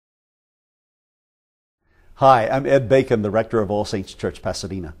Hi, I'm Ed Bacon, the rector of All Saints Church,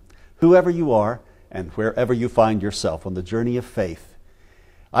 Pasadena. Whoever you are and wherever you find yourself on the journey of faith,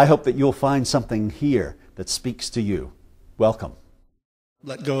 I hope that you'll find something here that speaks to you. Welcome.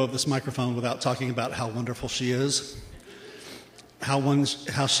 Let go of this microphone without talking about how wonderful she is,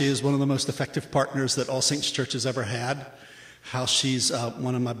 how she is one of the most effective partners that All Saints Church has ever had, how she's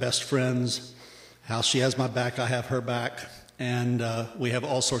one of my best friends, how she has my back, I have her back, and we have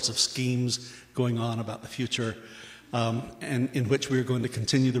all sorts of schemes going on about the future, and in which we are going to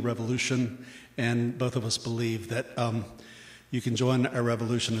continue the revolution, and both of us believe that you can join our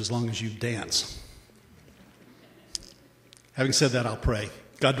revolution as long as you dance. Having said that, I'll pray.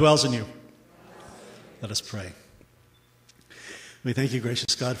 God dwells in you. Let us pray. We thank you,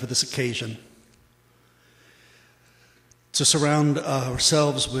 gracious God, for this occasion to surround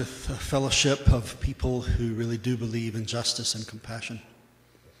ourselves with a fellowship of people who really do believe in justice and compassion,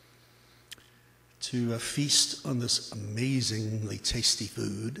 to feast on this amazingly tasty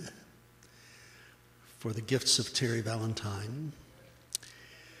food, for the gifts of Terry Valentine,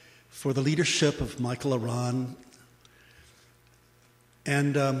 for the leadership of Mikala Rahn,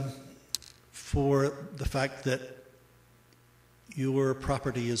 and for the fact that your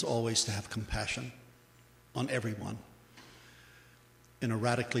property is always to have compassion on everyone in a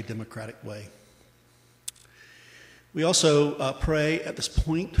radically democratic way. We also pray at this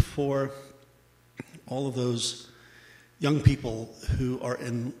point for all of those young people who are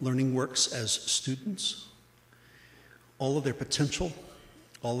in LearningWorks as students, all of their potential,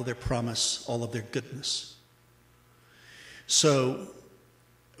 all of their promise, all of their goodness. So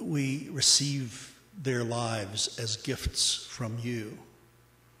we receive their lives as gifts from you,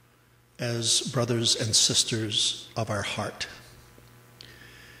 as brothers and sisters of our heart.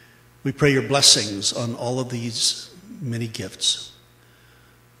 We pray your blessings on all of these many gifts.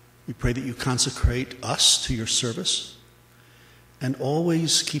 We pray that you consecrate us to your service and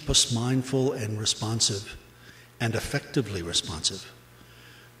always keep us mindful and responsive and effectively responsive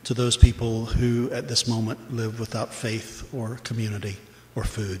to those people who at this moment live without faith or community or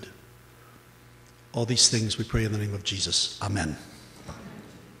food. All these things we pray in the name of Jesus. Amen.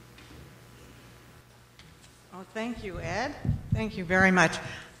 Oh, thank you, Ed. Thank you very much.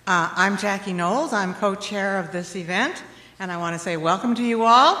 I'm Jackie Knowles. I'm co-chair of this event, and I want to say welcome to you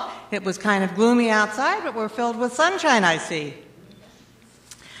all. It was kind of gloomy outside, but we're filled with sunshine, I see.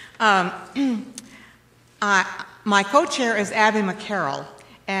 My co-chair is Abby McCarroll,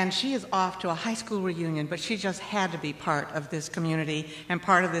 and she is off to a high school reunion, but she just had to be part of this community and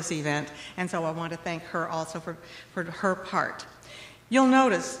part of this event, and so I want to thank her also for her part. You'll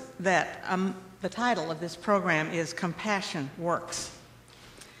notice that the title of this program is Compassion Works.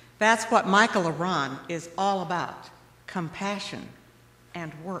 That's what Mikala Rahn is all about, compassion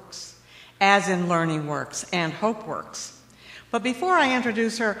and works, as in LearningWorks and HopeWorks. But before I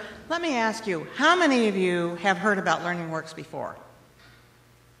introduce her, let me ask you, how many of you have heard about LearningWorks before?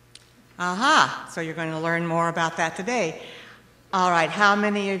 Aha, so you're going to learn more about that today. All right, how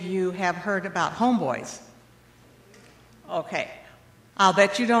many of you have heard about Homeboys? Okay, I'll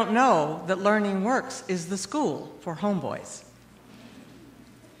bet you don't know that LearningWorks is the school for Homeboys.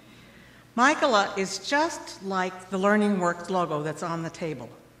 Mikala is just like the LearningWorks logo that's on the table,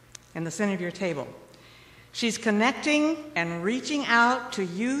 in the center of your table. She's connecting and reaching out to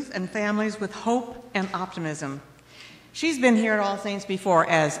youth and families with hope and optimism. She's been here at All Saints before,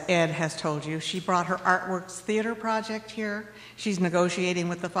 as Ed has told you. She brought her Artworks Theater project here. She's negotiating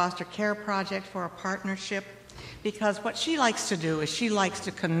with the Foster Care Project for a partnership, because what she likes to do is she likes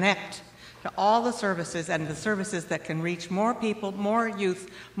to connect to all the services and the services that can reach more people, more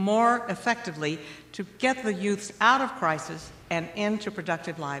youth, more effectively to get the youths out of crisis and into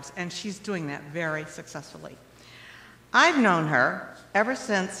productive lives, and she's doing that very successfully. I've known her ever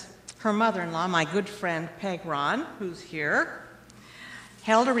since her mother-in-law, my good friend Peg Rahn, who's here,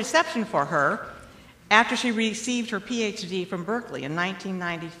 held a reception for her after she received her PhD from Berkeley in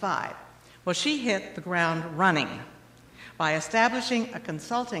 1995. Well, she hit the ground running by establishing a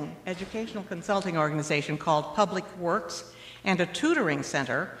educational consulting organization called Public Works and a tutoring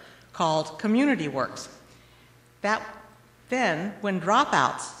center called Community Works. Then, when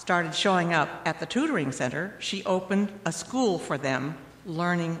dropouts started showing up at the tutoring center, she opened a school for them,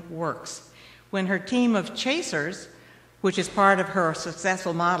 LearningWorks. When her team of chasers, which is part of her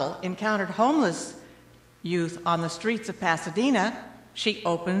successful model, encountered homeless youth on the streets of Pasadena, she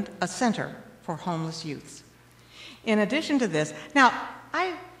opened a center for homeless youths. In addition to this, now,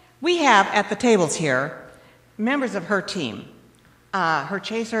 we have at the tables here members of her team, her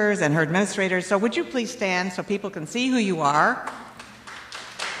chasers and her administrators. So would you please stand so people can see who you are?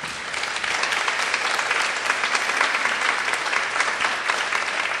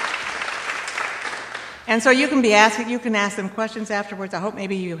 And so you can ask them questions afterwards. I hope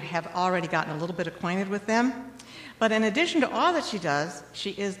maybe you have already gotten a little bit acquainted with them. But in addition to all that she does,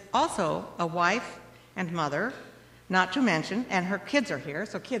 she is also a wife and mother, not to mention, and her kids are here.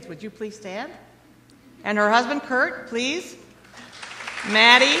 So kids, would you please stand? And her husband, Kurt, please.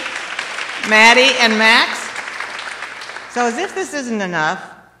 Maddie, and Max. So as if this isn't enough,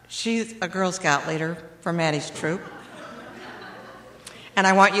 she's a Girl Scout leader for Maddie's troop. And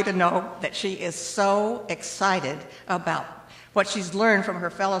I want you to know that she is so excited about what she's learned from her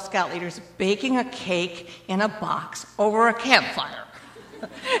fellow Scout leaders, baking a cake in a box over a campfire.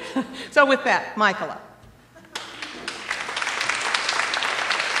 So with that, Mikala.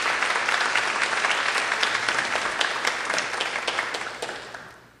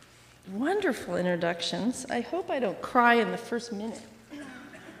 Wonderful introductions. I hope I don't cry in the first minute. I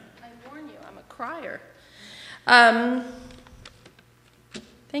warn you, I'm a crier.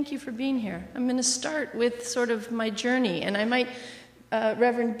 Thank you for being here. I'm going to start with sort of my journey, and I might,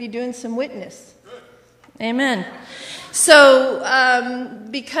 Reverend, be doing some witness. Good. Amen. So,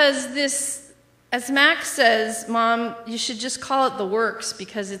 because this, as Max says, Mom, you should just call it the works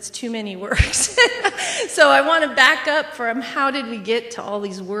because it's too many works. So I want to back up from how did we get to all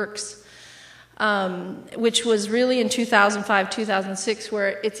these works, which was really in 2005, 2006,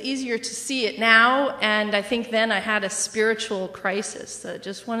 where it's easier to see it now, and I think then I had a spiritual crisis,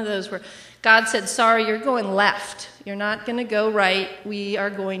 just one of those where God said, sorry, you're going left. You're not going to go right. We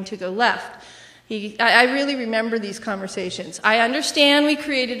are going to go left. I really remember these conversations. I understand we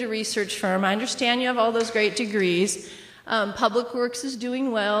created a research firm. I understand you have all those great degrees. Public Works is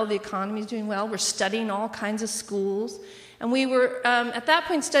doing well. The economy is doing well. We're studying all kinds of schools. And we were, at that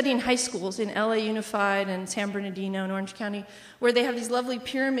point, studying high schools in LA Unified and San Bernardino and Orange County, where they have these lovely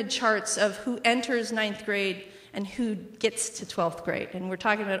pyramid charts of who enters 9th grade and who gets to 12th grade. And we're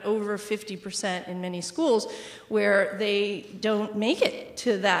talking about over 50% in many schools where they don't make it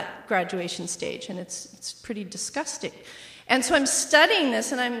to that graduation stage. And it's pretty disgusting. And so I'm studying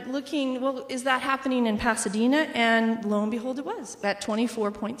this, and I'm looking, well, is that happening in Pasadena? And lo and behold, it was, at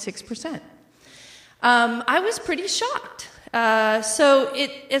 24.6%. I was pretty shocked. So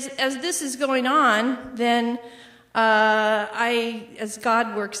as this is going on, then as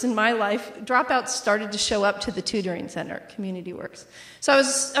God works in my life, dropouts started to show up to the tutoring center, Community Works. So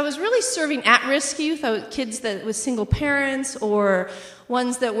I was really serving at-risk youth, kids that with single parents, or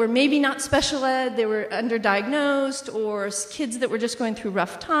ones that were maybe not special ed, they were underdiagnosed, or kids that were just going through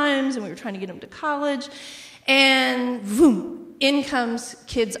rough times, and we were trying to get them to college. And boom, in comes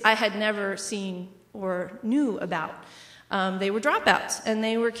kids I had never seen or knew about. They were dropouts, and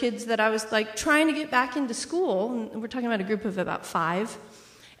they were kids that I was like trying to get back into school, and we're talking about a group of about 5,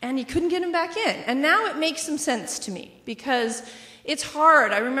 and you couldn't get them back in. And now it makes some sense to me, because it's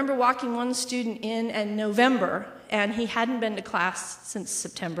hard. I remember walking one student in November, and he hadn't been to class since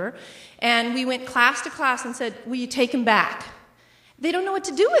September, and we went class to class and said, will you take him back? They don't know what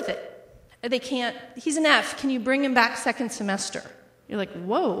to do with it. They can't, he's an F, can you bring him back second semester? You're like,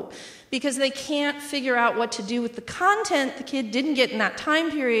 whoa, because they can't figure out what to do with the content the kid didn't get in that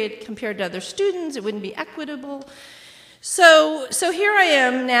time period compared to other students. It wouldn't be equitable. So here I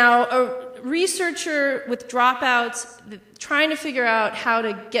am now, a researcher with dropouts, trying to figure out how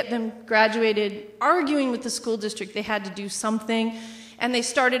to get them graduated, arguing with the school district they had to do something, and they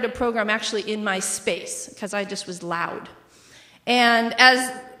started a program actually in my space, because I just was loud.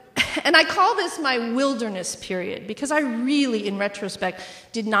 And I call this my wilderness period, because I really, in retrospect,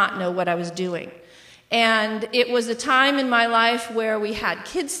 did not know what I was doing. And it was a time in my life where we had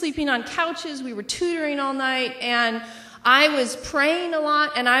kids sleeping on couches, we were tutoring all night, and I was praying a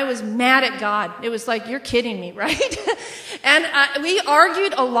lot, and I was mad at God. It was like, you're kidding me, right? And we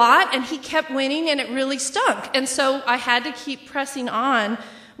argued a lot, and he kept winning, and it really stunk. And so I had to keep pressing on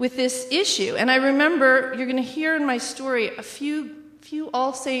with this issue. And I remember, you're going to hear in my story, a few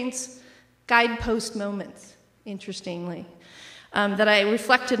All Saints guidepost moments, interestingly, that I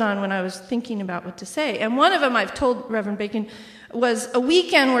reflected on when I was thinking about what to say. And one of them, I've told Reverend Bacon, was a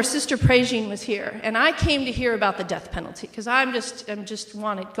weekend where Sister Prajin was here, and I came to hear about the death penalty, because I'm just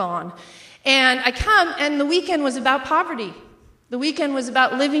want it gone. And I come, and the weekend was about poverty. The weekend was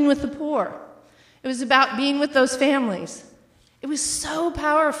about living with the poor. It was about being with those families. It was so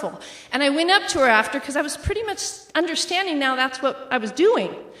powerful. And I went up to her after, because I was pretty much understanding now that's what I was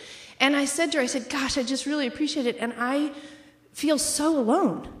doing. And I said to her, I said, gosh, I just really appreciate it, and I feel so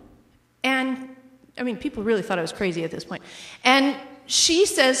alone. And, I mean, people really thought I was crazy at this point. And she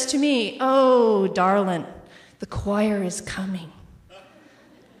says to me, oh, darling, the choir is coming.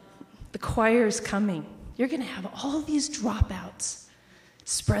 The choir is coming. You're going to have all these dropouts.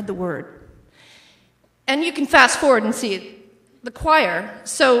 Spread the word. And you can fast forward and see it. The choir,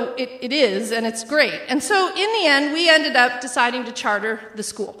 so it is, and it's great. And so in the end, we ended up deciding to charter the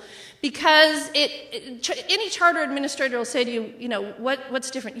school. Because any charter administrator will say to you, you know,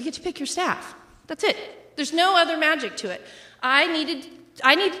 what's different? You get to pick your staff. That's it. There's no other magic to it. I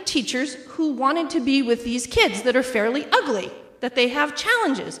needed teachers who wanted to be with these kids that are fairly ugly, that they have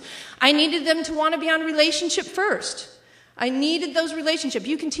challenges. I needed them to want to be on relationship first. I needed those relationships.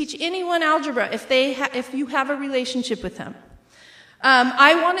 You can teach anyone algebra if you have a relationship with them.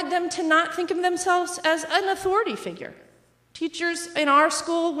 I wanted them to not think of themselves as an authority figure. Teachers in our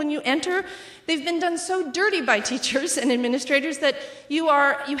school, when you enter, they've been done so dirty by teachers and administrators that you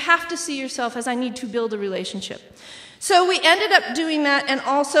have to see yourself as I need to build a relationship. So we ended up doing that and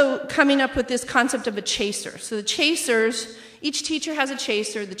also coming up with this concept of a chaser. So the chasers, each teacher has a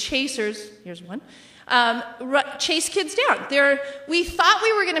chaser. The chasers, here's one, chase kids down. We thought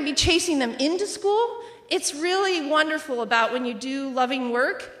we were going to be chasing them into school. It's really wonderful about when you do loving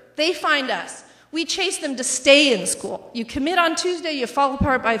work, they find us. We chase them to stay in school. You commit on Tuesday, you fall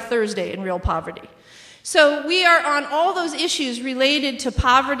apart by Thursday in real poverty. So we are on all those issues related to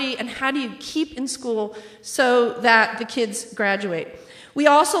poverty and how do you keep in school so that the kids graduate. We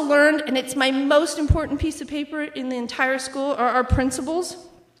also learned, and it's my most important piece of paper in the entire school, are our principles.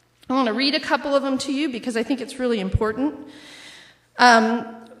 I want to read a couple of them to you because I think it's really important.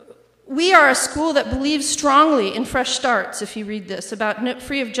 We are a school that believes strongly in fresh starts, if you read this, about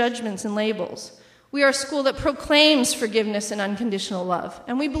free of judgments and labels. We are a school that proclaims forgiveness and unconditional love.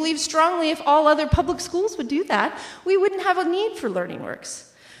 And we believe strongly if all other public schools would do that, we wouldn't have a need for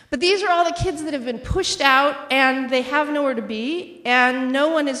LearningWorks. But these are all the kids that have been pushed out and they have nowhere to be, and no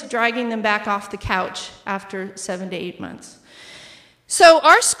one is dragging them back off the couch after 7 to 8 months. So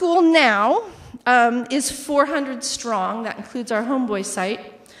our school now is 400 strong. That includes our homeboy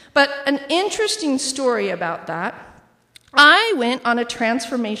site. But an interesting story about that, I went on a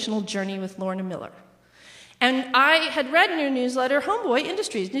transformational journey with Lorna Miller. And I had read in your newsletter, Homeboy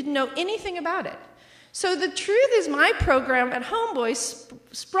Industries, didn't know anything about it. So the truth is my program at Homeboy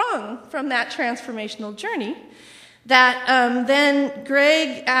sprung from that transformational journey that then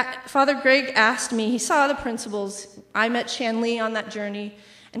Father Greg asked me, he saw the principles, I met Shan Lee on that journey,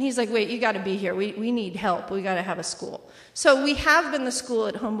 and he's like, wait, you got to be here. We need help. We got to have a school. So we have been the school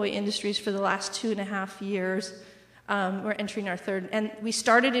at Homeboy Industries for the last 2.5 years. We're entering our third. And we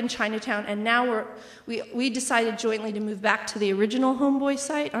started in Chinatown, and now we decided jointly to move back to the original Homeboy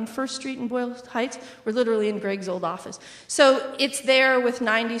site on 1st Street in Boyle Heights. We're literally in Greg's old office. So it's there with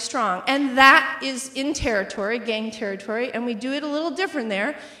 90 strong. And that is in territory, gang territory, and we do it a little different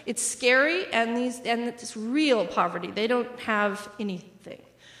there. It's scary, and it's real poverty. They don't have anything.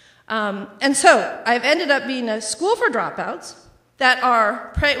 And so I've ended up being a school for dropouts that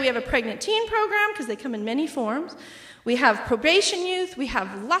we have a pregnant teen program because they come in many forms. We have probation youth, we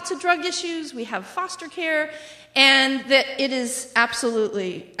have lots of drug issues, we have foster care, and that it is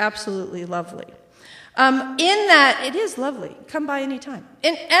absolutely, absolutely lovely. In that, it is lovely. Come by anytime.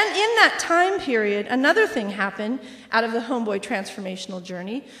 And in that time period, another thing happened out of the Homeboy transformational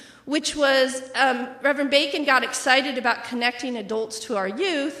journey, which was Reverend Bacon got excited about connecting adults to our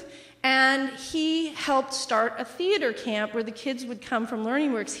youth, and he helped start a theater camp where the kids would come from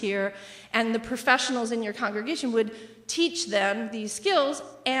LearningWorks here, and the professionals in your congregation would teach them these skills,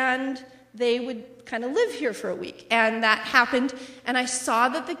 and they would kind of live here for a week. And that happened, and I saw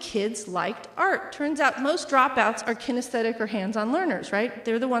that the kids liked art. Turns out most dropouts are kinesthetic or hands-on learners, right?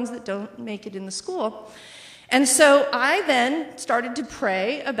 They're the ones that don't make it in the school. And so I then started to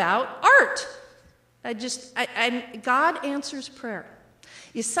pray about art. God answers prayer.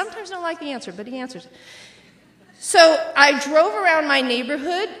 You sometimes don't like the answer, but he answers it. So I drove around my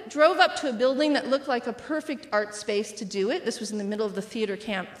neighborhood, drove up to a building that looked like a perfect art space to do it. This was in the middle of the theater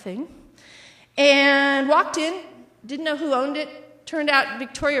camp thing. And walked in, didn't know who owned it. Turned out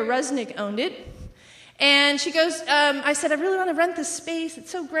Victoria Resnick owned it. And she goes, I said, I really want to rent this space.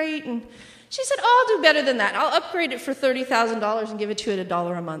 It's so great. And she said, oh, I'll do better than that. I'll upgrade it for $30,000 and give it to you at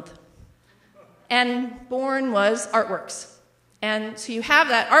 $1 a month. And born was Artworks. And so you have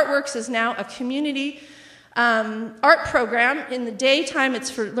that. Artworks is now a community art program. In the daytime,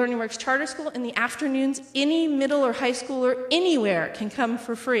 it's for LearningWorks Charter School. In the afternoons, any middle or high schooler anywhere can come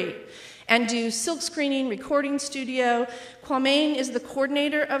for free and do silk screening, recording studio. Kwame is the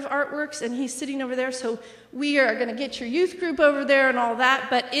coordinator of Artworks, and he's sitting over there. So we are going to get your youth group over there and all that.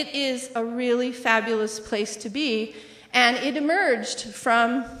 But it is a really fabulous place to be. And it emerged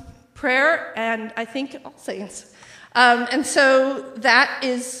from prayer and, I think, All Saints. And so that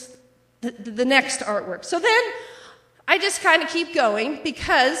is the next artwork. So then I just kind of keep going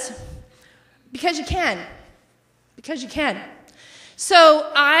because because you can. Because you can.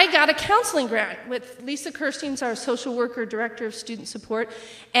 So I got a counseling grant with Lisa Kirstein's our social worker, director of student support,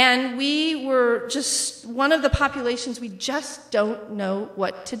 and we were just one of the populations we just don't know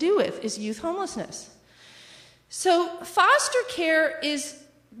what to do with is youth homelessness. So foster care is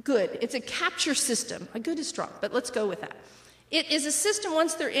good. It's a capture system. A good is strong, but let's go with that. It is a system,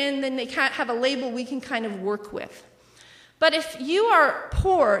 once they're in, then they have a label we can kind of work with. But if you are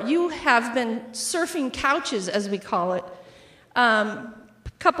poor, you have been surfing couches, as we call it,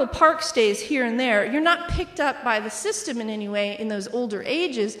 couple park stays here and there, you're not picked up by the system in any way in those older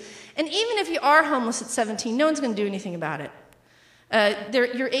ages. And even if you are homeless at 17, no one's going to do anything about it.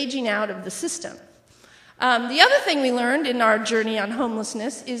 You're aging out of the system. The other thing we learned in our journey on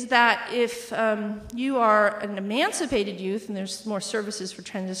homelessness is that if you are an emancipated youth, and there's more services for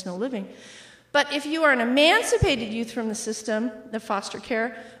transitional living, but if you are an emancipated youth from the system, the foster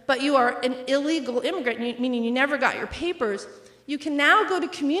care, but you are an illegal immigrant, meaning you never got your papers, you can now go to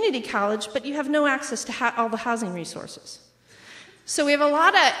community college, but you have no access to all the housing resources. So we have a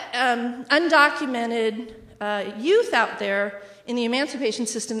lot of undocumented youth out there in the emancipation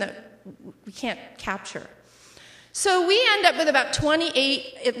system that we can't capture. So we end up with about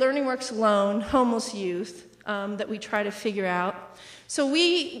 28 at LearningWorks alone homeless youth that we try to figure out. So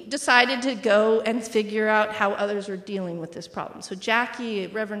we decided to go and figure out how others were dealing with this problem. So Jackie,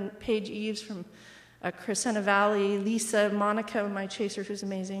 Reverend Paige Eves from Crescenta Valley, Lisa, Monica, my chaser, who's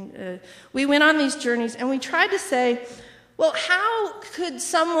amazing. We went on these journeys and we tried to say, well, how could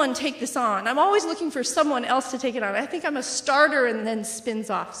someone take this on? I'm always looking for someone else to take it on. I think I'm a starter and then spins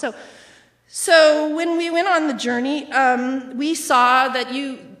off. So when we went on the journey, we saw that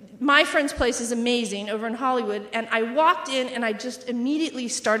my friend's place is amazing over in Hollywood, and I walked in and I just immediately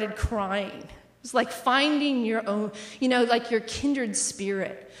started crying. It was like finding your own, like your kindred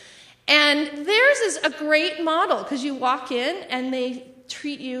spirit. And theirs is a great model because you walk in and they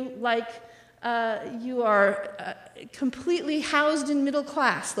treat you like you are completely housed in middle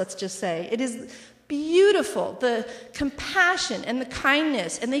class, let's just say. It is beautiful, the compassion and the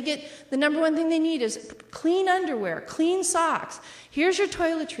kindness, and they get the number one thing they need is clean underwear, clean socks. Here's your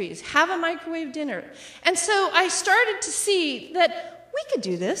toiletries, have a microwave dinner. And so I started to see that we could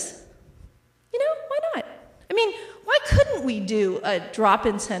do this. Why not? I mean, why couldn't we do a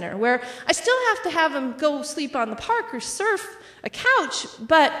drop-in center where I still have to have them go sleep on the park or surf a couch,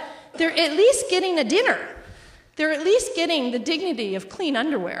 but they're at least getting a dinner. They're at least getting the dignity of clean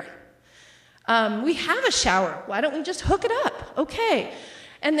underwear. We have a shower. Why don't we just hook it up? Okay.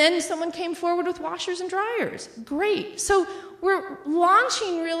 And then someone came forward with washers and dryers. Great. So we're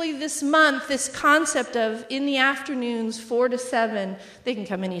launching really this month this concept of in the afternoons, 4 to 7, they can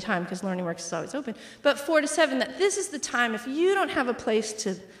come anytime because LearningWorks is always open, but 4 to 7, that this is the time if you don't have a place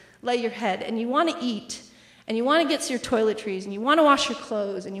to lay your head and you want to eat and you want to get to your toiletries and you want to wash your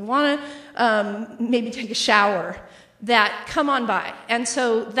clothes and you want to maybe take a shower, that come on by. And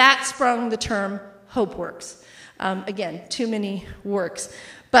so that sprung the term HopeWorks. Again, too many works.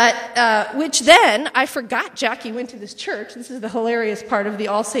 But, which then, I forgot Jackie went to this church. This is the hilarious part of the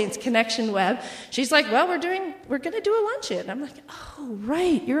All Saints Connection web. She's like, well, we're going to do a luncheon. I'm like, oh,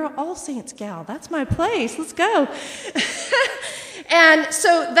 right, you're an All Saints gal. That's my place. Let's go. And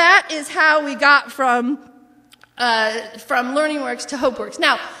so that is how we got from LearningWorks to HopeWorks.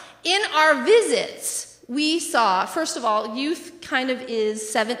 Now, in our visits, we saw, first of all, youth kind of is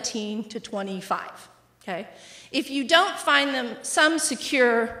 17 to 25, okay? If you don't find them some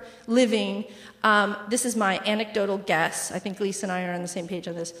secure living, this is my anecdotal guess, I think Lisa and I are on the same page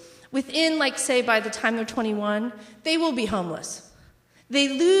on this, within, like, say, by the time they're 21, they will be homeless. They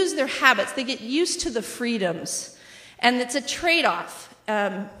lose their habits. They get used to the freedoms, and it's a trade-off.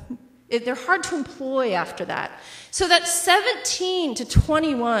 They're hard to employ after that. So that 17 to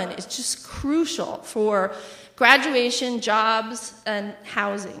 21 is just crucial for graduation, jobs, and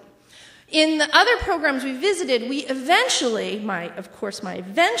housing. In the other programs we visited, we eventually, my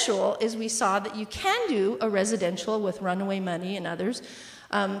eventual is we saw that you can do a residential with Runaway Money and others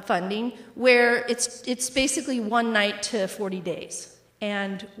funding, where it's basically 1 night to 40 days.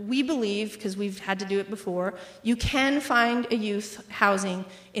 And we believe, because we've had to do it before, you can find a youth housing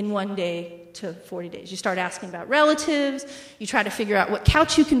in 1 day to 40 days. You start asking about relatives, you try to figure out what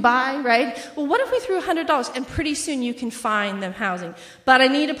couch you can buy, right? Well, what if we threw $100? And pretty soon you can find them housing. But I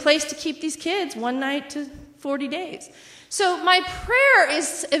need a place to keep these kids 1 night to 40 days. So my prayer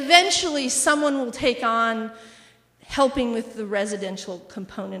is eventually someone will take on helping with the residential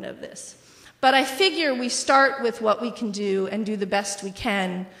component of this. But I figure we start with what we can do and do the best we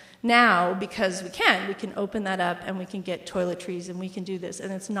can now because we can. We can open that up and we can get toiletries and we can do this.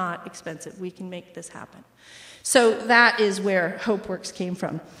 And it's not expensive. We can make this happen. So that is where HopeWorks came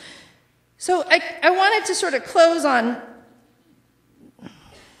from. So I wanted to sort of close on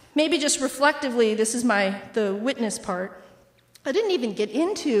maybe just reflectively. This is the witness part. I didn't even get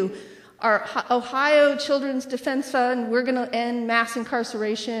into our Ohio Children's Defense Fund. We're going to end mass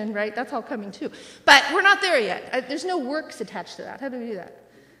incarceration, right? That's all coming too. But we're not there yet. There's no works attached to that. How do we do that?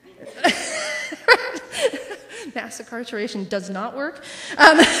 Mass incarceration does not work.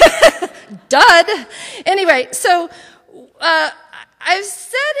 Dud. Anyway, so I've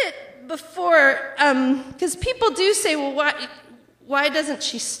said it before because people do say, well, why doesn't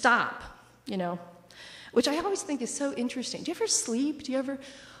she stop? You know, which I always think is so interesting. Do you ever sleep? Do you ever?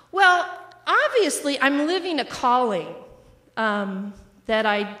 Well, obviously, I'm living a calling that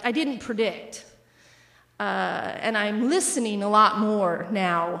I didn't predict. And I'm listening a lot more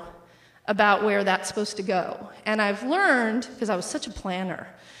now about where that's supposed to go. And I've learned, because I was such a planner,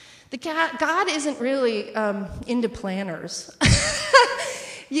 that God isn't really into planners.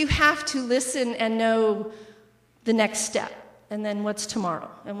 You have to listen and know the next step, and then what's tomorrow,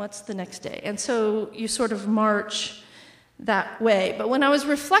 and what's the next day. And so you sort of march that way. But when I was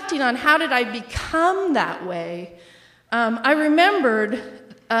reflecting on how did I become that way, I remembered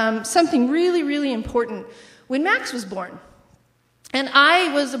something really, really important when Max was born. And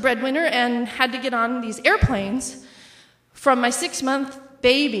I was a breadwinner and had to get on these airplanes from my 6-month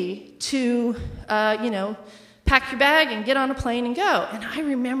baby to, pack your bag and get on a plane and go. And I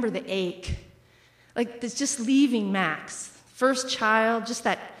remember the ache, like it's just leaving Max, first child, just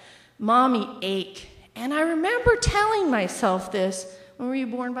that mommy ache. And I remember telling myself this. When were you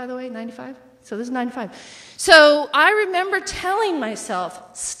born, by the way? 95? So this is 95. So I remember telling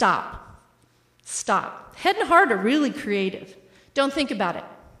myself, stop. Head and heart are really creative. Don't think about it.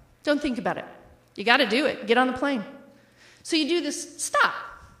 Don't think about it. You got to do it. Get on the plane. So you do this, stop.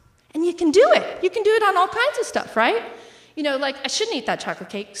 And you can do it. You can do it on all kinds of stuff, right? You know, like, I shouldn't eat that chocolate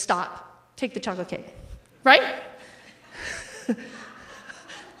cake. Stop. Take the chocolate cake. Right?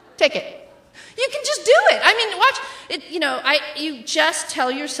 Take it. You can just do it. I mean, watch it. You just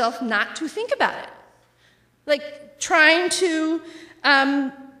tell yourself not to think about it. Like trying to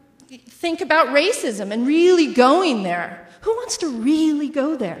think about racism and really going there. Who wants to really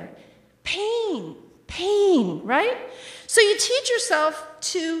go there? Pain, right? So you teach yourself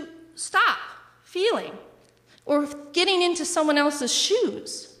to stop feeling or getting into someone else's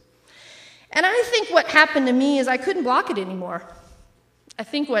shoes. And I think what happened to me is I couldn't block it anymore. I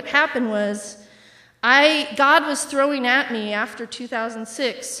think what happened was God was throwing at me after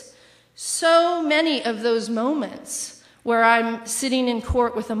 2006 so many of those moments where I'm sitting in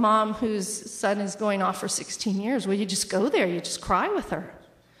court with a mom whose son is going off for 16 years. Well, you just go there. You just cry with her.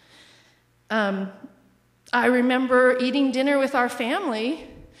 I remember eating dinner with our family,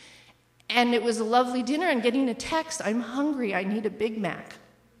 and it was a lovely dinner, and getting a text, I'm hungry, I need a Big Mac.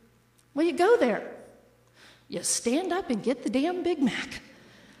 Well, you go there. You stand up and get the damn Big Mac.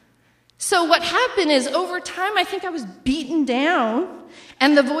 So what happened is, over time, I think I was beaten down,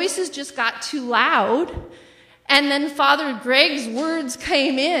 and the voices just got too loud, and then Father Greg's words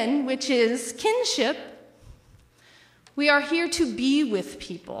came in, which is kinship. We are here to be with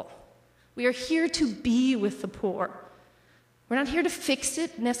people. We are here to be with the poor. We're not here to fix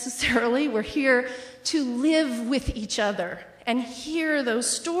it necessarily. We're here to live with each other and hear those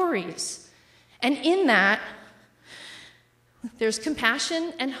stories. And in that, there's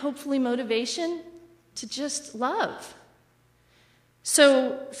compassion and hopefully motivation to just love.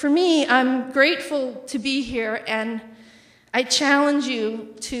 So for me, I'm grateful to be here, and I challenge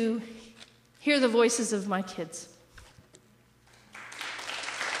you to hear the voices of my kids.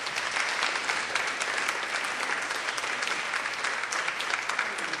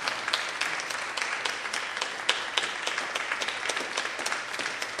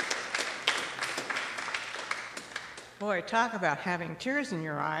 Boy, talk about having tears in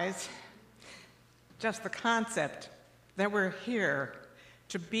your eyes. Just the concept that we're here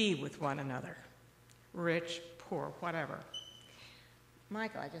to be with one another, rich, poor, whatever.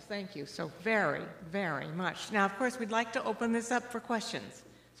 Michael, I just thank you so very, very much. Now, of course, we'd like to open this up for questions.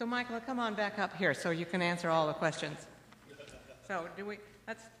 So, Michael, come on back up here so you can answer all the questions. So,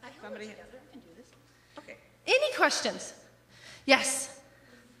 let's, somebody... I can do this. Okay. Any questions? Yes.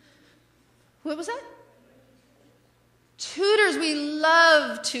 What was that? Tutors, we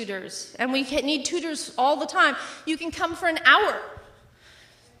love tutors, and we need tutors all the time. You can come for an hour.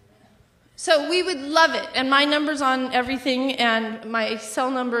 So we would love it. And my number's on everything, and my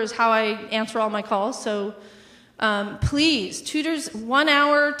cell number is how I answer all my calls. So please, tutors, 1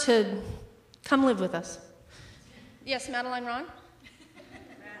 hour to come live with us. Yes, Madeline Rahn?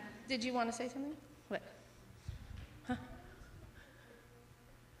 Did you want to say something? What? Huh?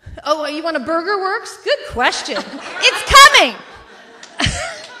 Oh, you want a Burger Works? Good question. It's coming!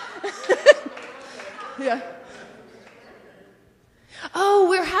 Yeah. Oh,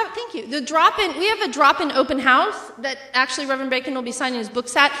 thank you. We have a drop-in open house that actually Reverend Bacon will be signing his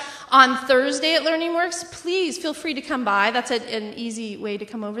books at on Thursday at LearningWorks. Please feel free to come by. That's an easy way to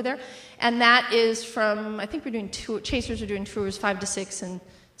come over there. And that is from, I think we're doing Chasers are doing tours 5 to 6, and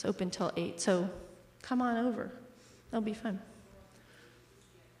it's open till 8. So come on over. That'll be fun.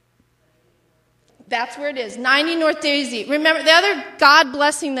 That's where it is, 90 North Daisy. Remember, the other God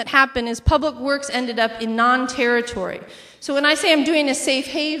blessing that happened is Public Works ended up in non-territory. So when I say I'm doing a safe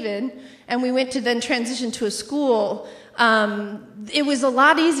haven, and we went to then transition to a school, it was a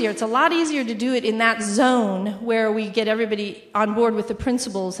lot easier. It's a lot easier to do it in that zone where we get everybody on board with the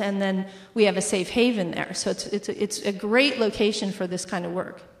principles, and then we have a safe haven there. So it's a great location for this kind of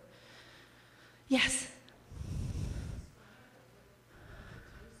work. Yes?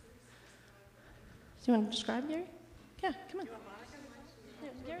 Do you want to describe, Gary? Yeah, come on.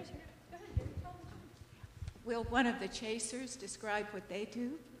 Gary's here. Go ahead, Gary. Will one of the chasers describe what they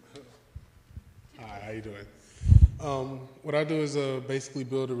do? Hi, how you doing? What I do is basically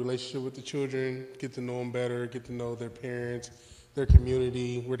build a relationship with the children, get to know them better, get to know their parents, their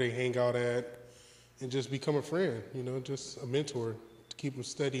community, where they hang out at, and just become a friend, just a mentor to keep them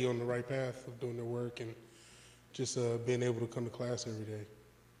steady on the right path of doing their work and just being able to come to class every day.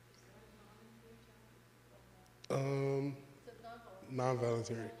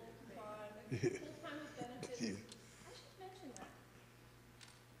 Non-voluntary. Yeah. Yeah. I should mention that.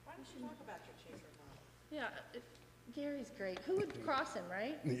 Why don't you talk about your chaser model? Yeah, Gary's great. Who would cross him,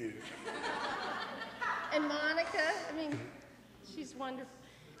 right? Yeah. And Monica, she's wonderful.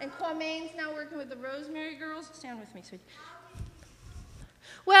 And Kwame's now working with the Rosemary girls. Stand with me, sweetie.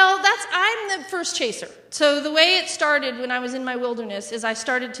 Well, I'm the first chaser. So the way it started when I was in my wilderness is I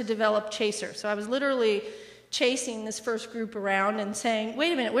started to develop chasers. So I was literally chasing this first group around and saying,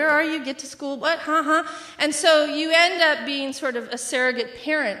 wait a minute, where are you? Get to school. What? And so you end up being sort of a surrogate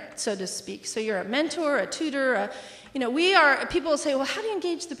parent, so to speak. So you're a mentor, a tutor, people will say, well, how do you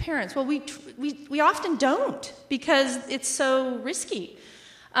engage the parents? Well, we often don't because it's so risky.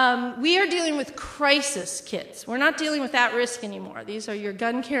 We are dealing with crisis kids. We're not dealing with that risk anymore. These are your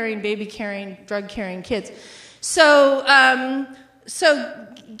gun-carrying, baby-carrying, drug-carrying kids. So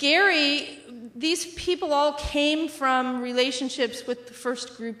Gary, these people all came from relationships with the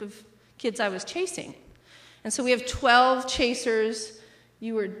first group of kids I was chasing. And so we have 12 chasers.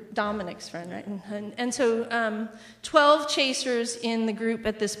 You were Dominic's friend, right? And so 12 chasers in the group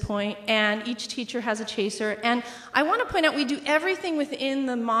at this point, and each teacher has a chaser. And I want to point out we do everything within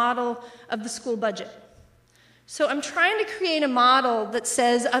the model of the school budget. So I'm trying to create a model that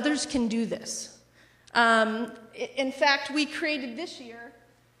says others can do this. In fact, we created this year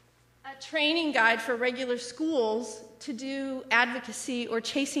a training guide for regular schools to do advocacy or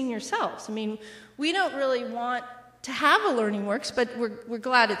chasing yourselves. We don't really want to have a LearningWorks, but we're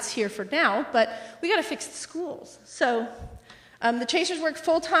glad it's here for now, but we got to fix the schools. So the chasers work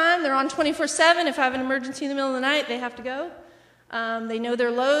full-time. They're on 24/7. If I have an emergency in the middle of the night, they have to go. They know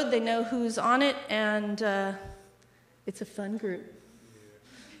their load. They know who's on it, and it's a fun group.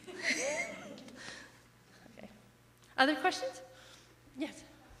 Okay. Other questions? Yes.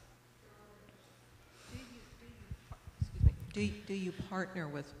 Do you partner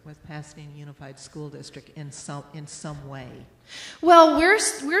with Pasadena Unified School District in some way? Well,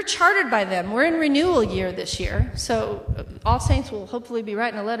 we're chartered by them. We're in renewal year this year, so All Saints will hopefully be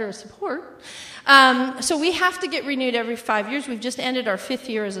writing a letter of support. So we have to get renewed every 5 years. We've just ended our 5th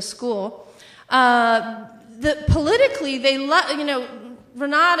year as a school. Politically,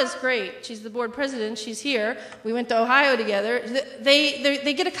 Renata's great. She's the board president. She's here. We went to Ohio together.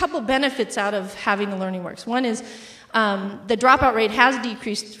 They get a couple benefits out of having the LearningWorks. One is the dropout rate has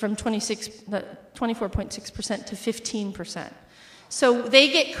decreased from 24.6% to 15%. So they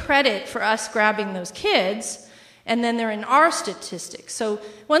get credit for us grabbing those kids, and then they're in our statistics. So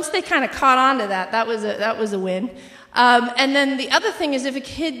once they kind of caught on to that was a win. And then the other thing is if a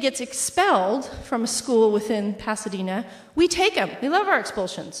kid gets expelled from a school within Pasadena, we take them. We love our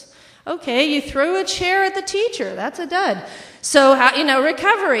expulsions. Okay, you threw a chair at the teacher. That's a dud. So,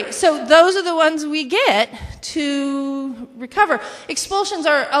 recovery. So those are the ones we get to recover. Expulsions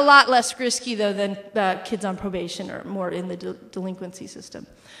are a lot less risky, though, than kids on probation or more in the delinquency system.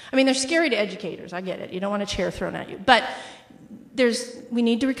 I mean, they're scary to educators. I get it. You don't want a chair thrown at you. But we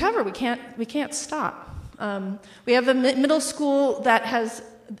need to recover. We can't stop. We have a middle school that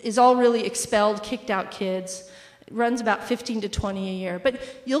is all really expelled, kicked out kids. Runs about 15 to 20 a year. But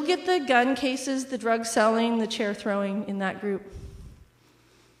you'll get the gun cases, the drug selling, the chair throwing in that group.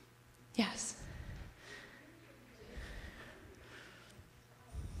 Yes.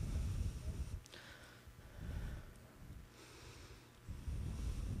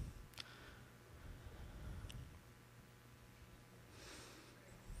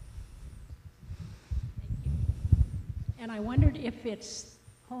 And I wondered if it's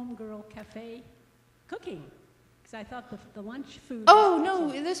Homegirl Cafe cooking. I thought the lunch food... Oh,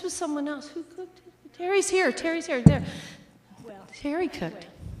 no, this was someone else. Who cooked? Terry's here. There. Well, Terry cooked. Anyway,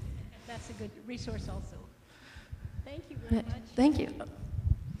 that's a good resource also. Thank you very much. Thank you.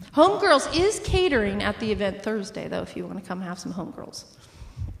 Homegirls is catering at the event Thursday, though, if you want to come have some Homegirls.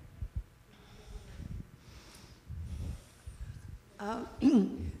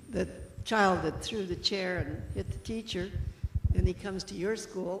 The child that threw the chair and hit the teacher, and he comes to your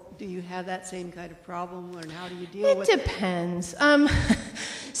school, do you have that same kind of problem, and how do you deal with it? It depends.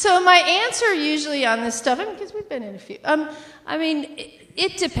 So my answer usually on this stuff, because we've been in a few,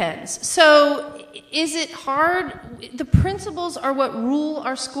 it depends. So is it hard? The principals are what rule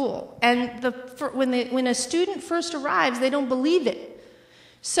our school. And when a student first arrives, they don't believe it.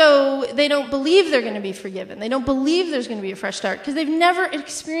 So they don't believe they're going to be forgiven. They don't believe there's going to be a fresh start because they've never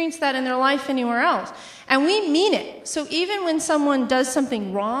experienced that in their life anywhere else. And we mean it. So even when someone does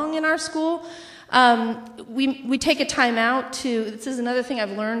something wrong in our school, we take a time out this is another thing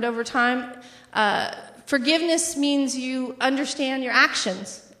I've learned over time. Forgiveness means you understand your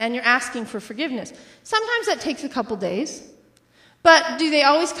actions and you're asking for forgiveness. Sometimes that takes a couple days. But do they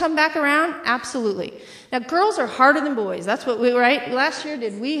always come back around? Absolutely. Now, girls are harder than boys. That's what right? Last year,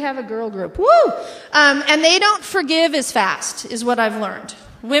 did we have a girl group? Woo! And they don't forgive as fast, is what I've learned.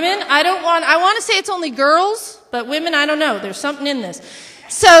 Women, I want to say it's only girls, but women, I don't know. There's something in this.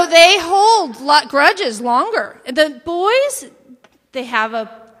 So they hold grudges longer. The boys, they have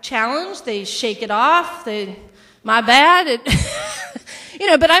a challenge. They shake it off. My bad.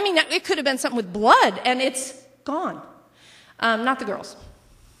 But I mean, it could have been something with blood, and it's gone. Not the girls.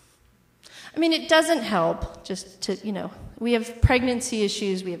 I mean, it doesn't help just to, we have pregnancy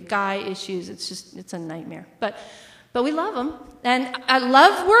issues, we have guy issues, it's a nightmare. But we love them, and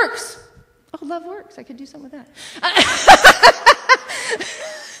love works. Oh, love works, I could do something with that.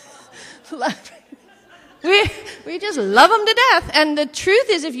 We just love them to death, and the truth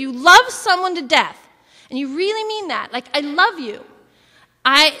is if you love someone to death, and you really mean that, like, I love you,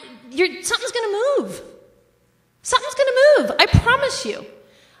 something's going to move. Something's going to move. I promise you.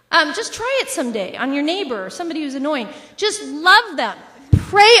 Just try it someday on your neighbor or somebody who's annoying. Just love them.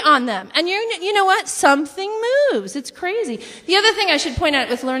 Pray on them. And you know what? Something moves. It's crazy. The other thing I should point out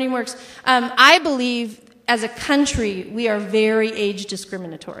with LearningWorks, I believe as a country we are very age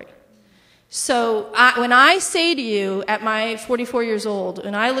discriminatory. So when I say to you at my 44 years old,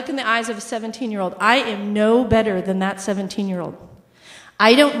 and I look in the eyes of a 17-year-old, I am no better than that 17-year-old.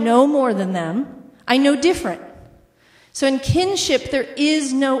 I don't know more than them. I know different. So in kinship, there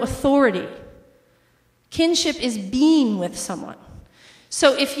is no authority. Kinship is being with someone.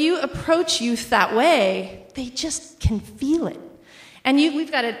 So if you approach youth that way, they just can feel it. And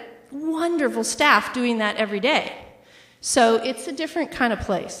we've got a wonderful staff doing that every day. So it's a different kind of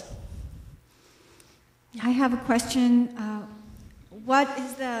place. I have a question. What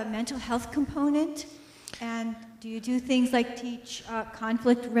is the mental health component? And do you do things like teach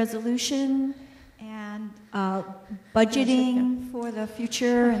conflict resolution and budgeting for the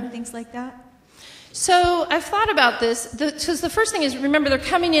future and things like that? So I've thought about this, because the first thing is, remember, they're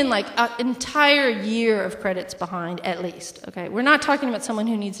coming in like an entire year of credits behind, at least. Okay, we're not talking about someone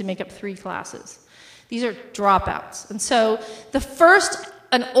who needs to make up 3 classes. These are dropouts. And so the first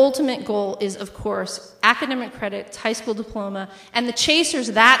and ultimate goal is, of course, academic credits, high school diploma, and the chasers,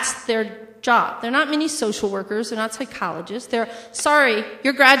 that's their job. They're not mini social workers, they're not psychologists. They're, sorry,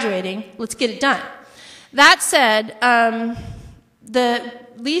 you're graduating, let's get it done. That said,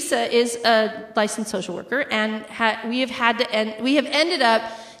 Lisa is a licensed social worker, and we have ended up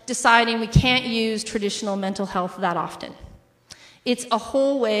deciding we can't use traditional mental health that often. It's a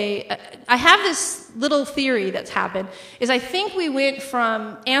whole way. I have this little theory that's happened, is I think we went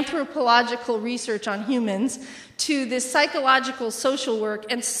from anthropological research on humans to this psychological social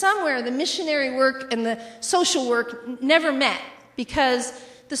work, and somewhere the missionary work and the social work never met, because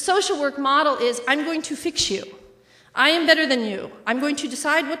the social work model is, I'm going to fix you. I am better than you. I'm going to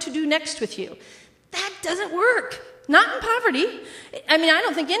decide what to do next with you. That doesn't work. Not in poverty. I mean, I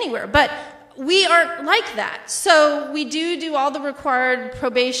don't think anywhere, but we aren't like that. So we do all the required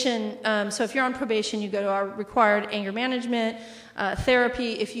probation. So if you're on probation, you go to our required anger management,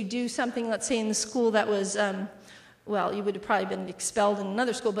 therapy. If you do something, let's say in the school that was, well, you would have probably been expelled in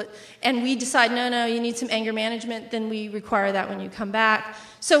another school, and we decide, no, you need some anger management, then we require that when you come back.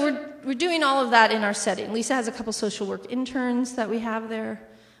 So we're doing all of that in our setting. Lisa has a couple social work interns that we have there.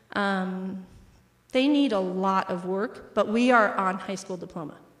 They need a lot of work, but we are on high school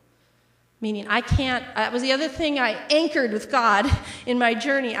diploma. Meaning I can't, that was the other thing I anchored with God in my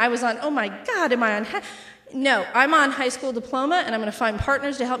journey. I was on, oh my God, am I on, no, I'm on high school diploma, and I'm going to find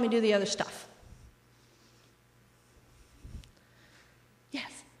partners to help me do the other stuff.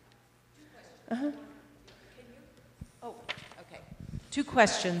 Yes. Uh-huh. Oh, okay. 2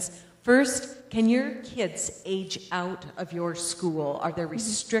 questions. First, can your kids age out of your school? Are there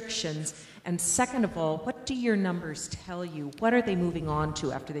restrictions? And second of all, what do your numbers tell you? What are they moving on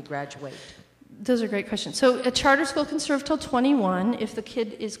to after they graduate? Those are great questions. So a charter school can serve till 21. If the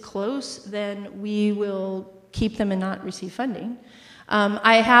kid is close, then we will keep them and not receive funding.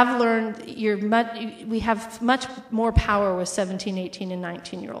 I have learned we have much more power with 17, 18, and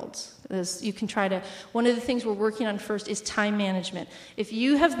 19-year-olds. You can try to, one of the things we're working on first is time management. If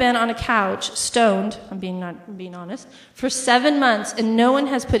you have been on a couch, stoned, I'm being honest, for 7 months and no one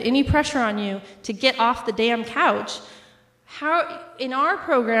has put any pressure on you to get off the damn couch, in our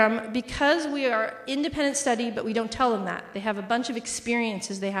program, because we are independent study, but we don't tell them that. They have a bunch of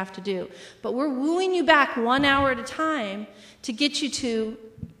experiences they have to do. But we're wooing you back 1 hour at a time to get you to,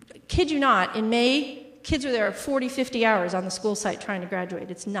 kid you not, in May, kids are there 40, 50 hours on the school site trying to graduate.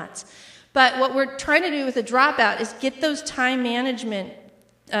 It's nuts. But what we're trying to do with the dropout is get those time management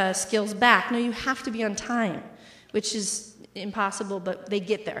skills back. No, you have to be on time, which is impossible, but they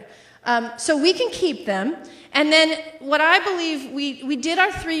get there. So we can keep them. And then what I believe, we did our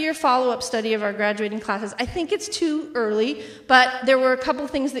 3-year follow-up study of our graduating classes. I think it's too early, but there were a couple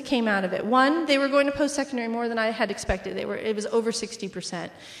things that came out of it. One, they were going to post-secondary more than I had expected. It was over 60%.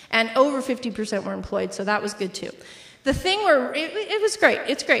 And over 50% were employed, so that was good too. The thing it was great.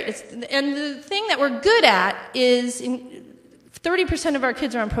 It's great. And the thing that we're good at is 30% of our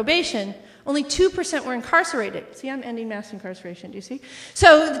kids are on probation. Only 2% were incarcerated. See, I'm ending mass incarceration, do you see?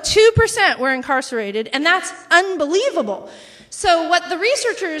 So 2% were incarcerated, and that's unbelievable. So what the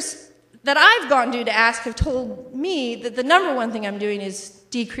researchers that I've gone to ask have told me that the number one thing I'm doing is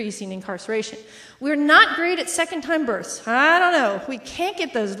decreasing incarceration. We're not great at second-time births. I don't know. We can't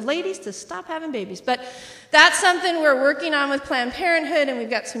get those ladies to stop having babies. But that's something we're working on with Planned Parenthood, and we've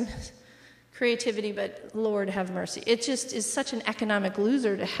got some creativity, but Lord have mercy. It just is such an economic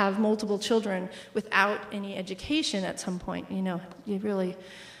loser to have multiple children without any education at some point. You know, you really,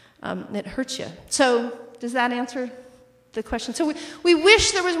 it hurts you. So does that answer the question? So we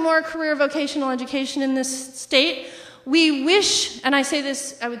wish there was more career vocational education in this state. We wish, and I would say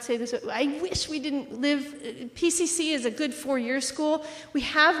this, I wish we didn't live, PCC is a good 4-year school. We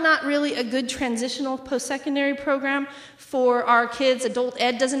have not really a good transitional post-secondary program for our kids. Adult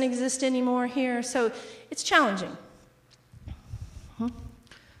ed doesn't exist anymore here, so it's challenging. Huh?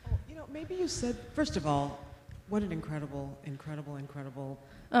 Oh, you know, maybe you said, first of all, what an incredible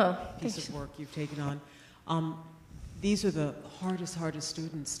piece of work you've taken on. These are the hardest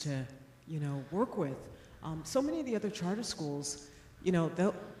students to, work with. So many of the other charter schools,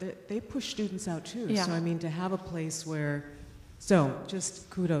 they push students out too. Yeah. So, I mean, to have a place where, so just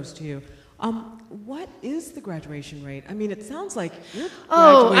kudos to you. What is the graduation rate? I mean, it sounds like you're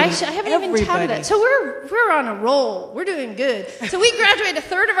graduating I haven't even touted that. So we're on a roll. We're doing good. So we graduate a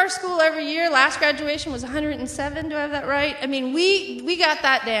third of our school every year. Last graduation was 107. Do I have that right? I mean, we got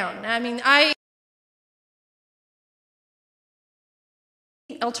that down. I mean,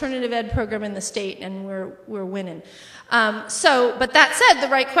 alternative ed program in the state, and we're winning. But that said, the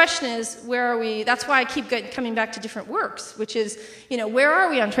right question is, where are we? That's why I keep coming back to different works, which is, where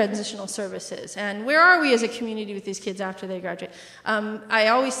are we on transitional services? And where are we as a community with these kids after they graduate? I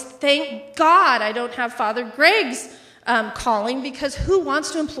always thank God I don't have Father Greg's calling, because who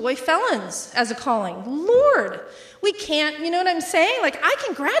wants to employ felons as a calling? Lord, we can't, you know what I'm saying? Like, I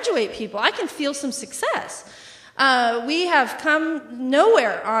can graduate people. I can feel some success. We have come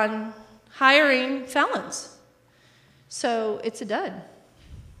nowhere on hiring felons. So it's a dud.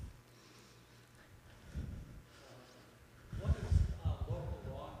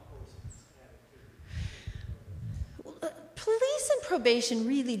 Police and probation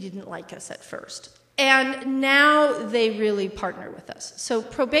really didn't like us at first. And now they really partner with us. So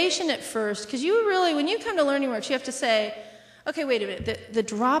probation at first, because you really, when you come to LearningWorks, you have to say, okay, wait a minute, the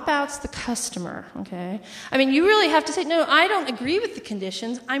dropout's the customer, okay? I mean, you really have to say, no, I don't agree with the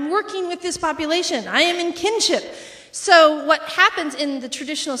conditions. I'm working with this population. I am in kinship. So what happens in the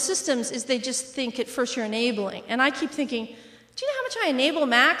traditional systems is they just think at first you're enabling. And I keep thinking, do you know how much I enable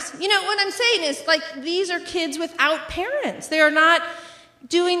Max? You know, what I'm saying is, like, these are kids without parents. They are not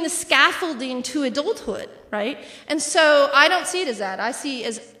doing the scaffolding to adulthood, right? And so I don't see it as that. I see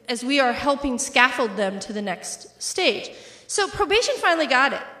it as we are helping scaffold them to the next stage. So probation finally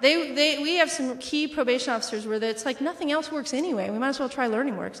got it. We have some key probation officers where it's like nothing else works anyway. We might as well try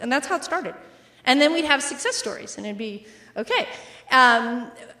LearningWorks. And that's how it started. And then we'd have success stories, and it'd be okay.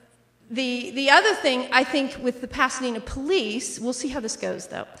 The other thing, I think, with the Pasadena police, we'll see how this goes,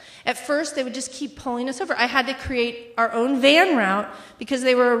 though. At first, they would just keep pulling us over. I had to create our own van route because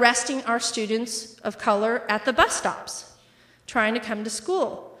they were arresting our students of color at the bus stops, trying to come to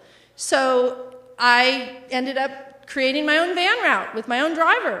school. So I ended up creating my own van route with my own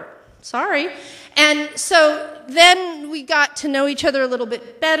driver. Sorry. And so then we got to know each other a little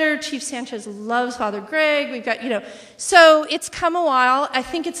bit better. Chief Sanchez loves Father Greg. We've got, so it's come a while. I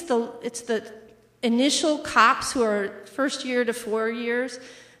think it's the initial cops who are first year to 4 years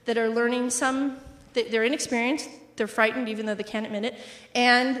that are learning they're inexperienced. They're frightened even though they can't admit it.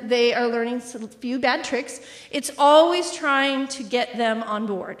 And they are learning a few bad tricks. It's always trying to get them on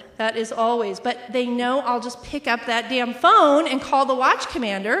board. That is always. But they know I'll just pick up that damn phone and call the watch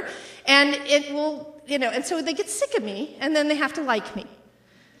commander. And it will, and so they get sick of me, and then they have to like me,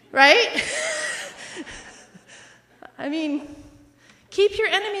 right? I mean, keep your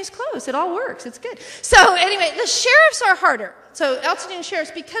enemies close. It all works. It's good. So anyway, the sheriffs are harder. So Pasadena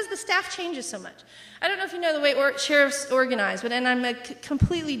sheriffs, because the staff changes so much. I don't know if you know the way sheriffs organize, and I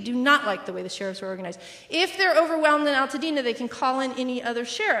completely do not like the way the sheriffs are organized. If they're overwhelmed in Altadena, they can call in any other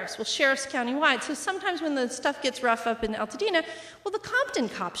sheriffs. Well, sheriffs countywide. So sometimes when the stuff gets rough up in Altadena, well, the Compton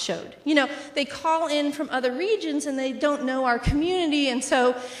cops showed. They call in from other regions, and they don't know our community. And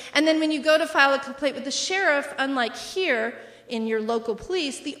then when you go to file a complaint with the sheriff, unlike here in your local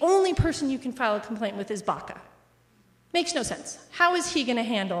police, the only person you can file a complaint with is Baca. Makes no sense. How is he going to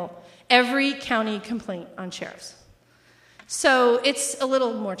handle every county complaint on sheriffs? So it's a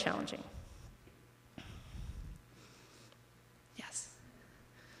little more challenging. Yes?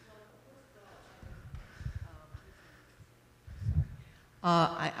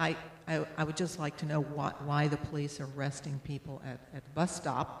 I would just like to know why the police are arresting people at the bus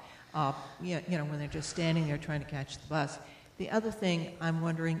stop, when they're just standing there trying to catch the bus. The other thing I'm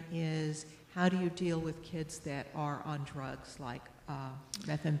wondering is, how do you deal with kids that are on drugs like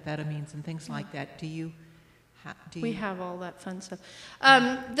methamphetamines and things like that? We have all that fun stuff.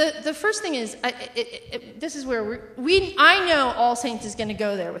 The first thing is, this is where I know All Saints is going to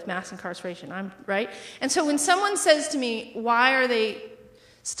go there with mass incarceration, right? And so when someone says to me, why are they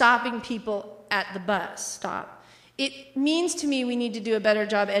stopping people at the bus stop? It means to me we need to do a better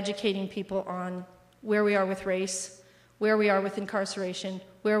job educating people on where we are with race, where we are with incarceration,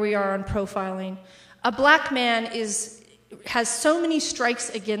 where we are on profiling. A black man has so many strikes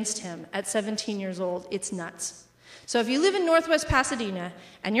against him at 17 years old, it's nuts. So if you live in Northwest Pasadena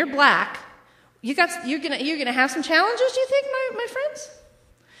and you're black, you're gonna have some challenges, do you think, my friends?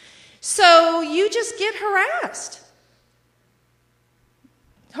 So you just get harassed.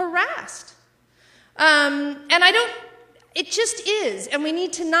 It just is, and we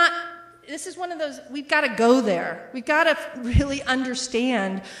need to not. This is one of those, we've got to go there. We've got to really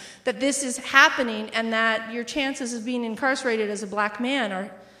understand that this is happening and that your chances of being incarcerated as a black man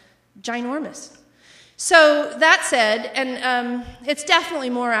are ginormous. So that said, and it's definitely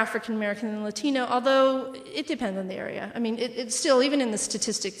more African American than Latino, although it depends on the area. I mean, it's still, even in the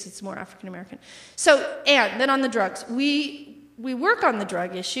statistics, it's more African American. So, and then on the drugs, we work on the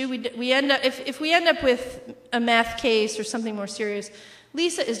drug issue. We end up, if we end up with a meth case or something more serious,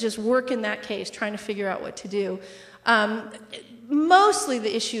 Lisa is just working that case, trying to figure out what to do. Mostly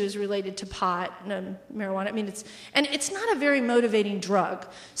the issue is related to pot and marijuana. I mean, it's not a very motivating drug.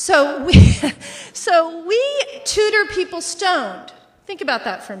 So we tutor people stoned. Think about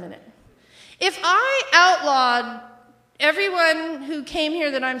that for a minute. If I outlawed everyone who came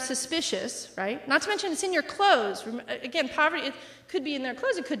here that I'm suspicious, right? Not to mention it's in your clothes. Again, poverty, it could be in their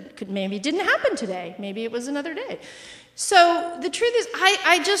clothes. It could maybe it didn't happen today. Maybe it was another day. So the truth is,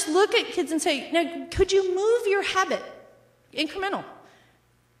 I just look at kids and say, now, could you move your habit? incremental.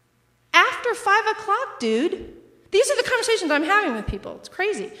 After 5 o'clock, dude, these are the conversations I'm having with people. It's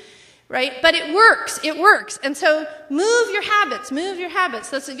crazy, right? But it works. It works. And so move your habits. Move your habits.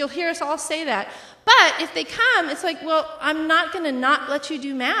 That's what you'll hear us all say that. But if they come, it's like, well, I'm not going to not let you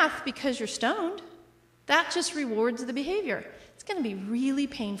do math because you're stoned. That just rewards the behavior. It's going to be really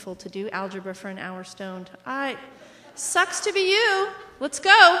painful to do algebra for an hour stoned. Sucks to be you. Let's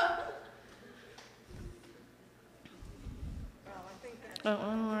go. Oh,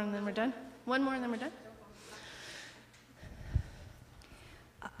 one more and then we're done. One more and then we're done.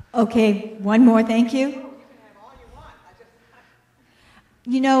 Okay, one more, thank you.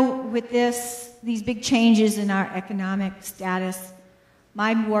 You know, with these big changes in our economic status,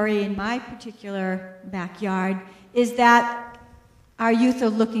 my worry in my particular backyard is that our youth are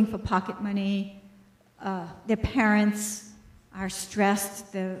looking for pocket money. Their parents are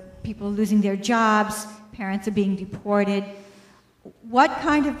stressed. The people are losing their jobs. Parents are being deported. What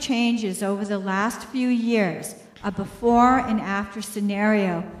kind of changes over the last few years, a before and after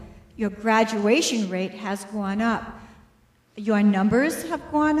scenario? Your graduation rate has gone up. Your numbers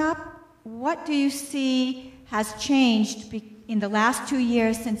have gone up. What do you see has changed in the last 2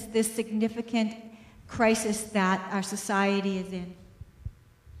 years since this significant crisis that our society is in?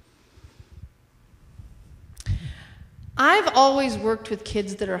 I've always worked with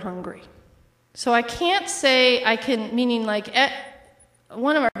kids that are hungry. So I can't say I can, meaning like,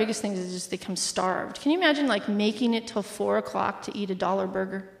 one of our biggest things is just they come starved. Can you imagine like making it till 4 o'clock to eat a $1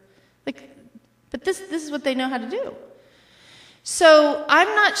 burger? But this is what they know how to do. So I'm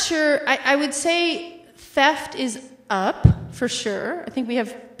not sure, I would say theft is up for sure. I think we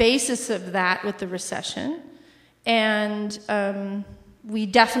have basis of that with the recession. And we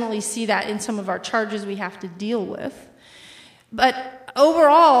definitely see that in some of our charges we have to deal with. But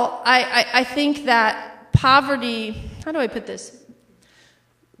overall, I think that poverty, how do I put this?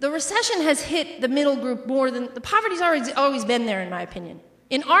 The recession has hit the middle group more than, the poverty's always been there in my opinion.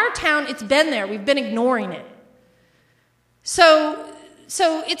 In our town, it's been there. We've been ignoring it. So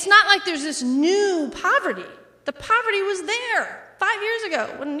it's not like there's this new poverty. The poverty was there 5 years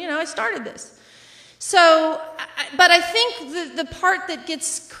ago when, I started this. So, but I think the part that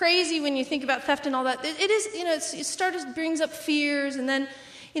gets crazy when you think about theft and all that, it is, it brings up fears and then,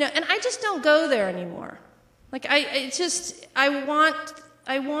 and I just don't go there anymore. Like I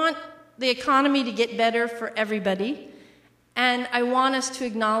want the economy to get better for everybody. And I want us to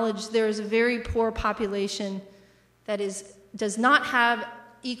acknowledge there is a very poor population that does not have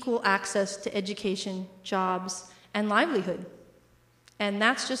equal access to education, jobs, and livelihood. And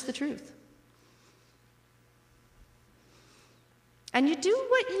that's just the truth. And you do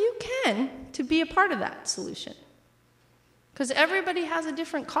what you can to be a part of that solution. Because everybody has a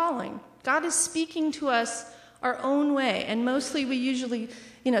different calling. God is speaking to us our own way. And mostly we usually,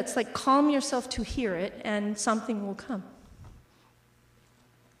 it's like calm yourself to hear it and something will come.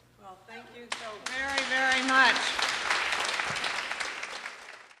 Well, thank you so very